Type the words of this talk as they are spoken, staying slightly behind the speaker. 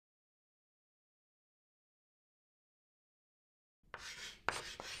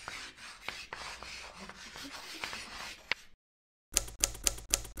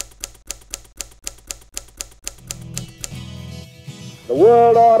The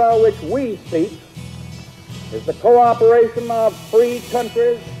world order which we seek is the cooperation of free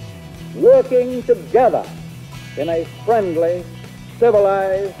countries working together in a friendly,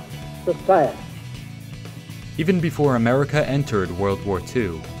 civilized society. Even before America entered World War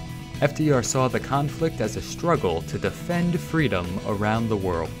II, FDR saw the conflict as a struggle to defend freedom around the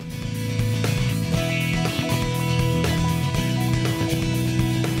world.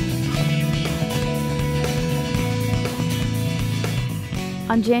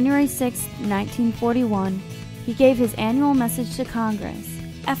 On January 6, 1941, he gave his annual message to Congress.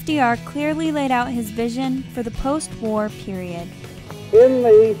 FDR clearly laid out his vision for the post-war period. In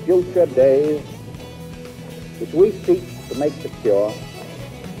the future days, which we seek to make secure,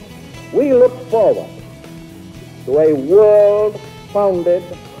 we look forward to a world founded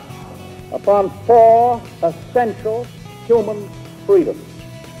upon 4 essential human freedoms.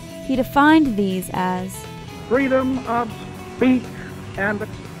 He defined these as freedom of speech and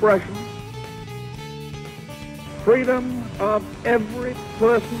expression, freedom of every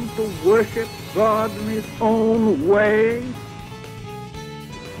person to worship God in his own way,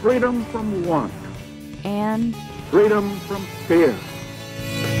 freedom from want, and freedom from fear.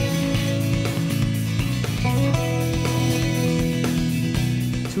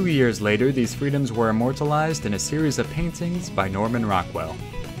 Two years later, these freedoms were immortalized in a series of paintings by Norman Rockwell.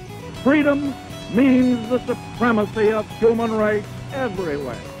 Freedom means the supremacy of human rights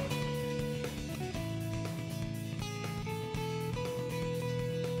everywhere.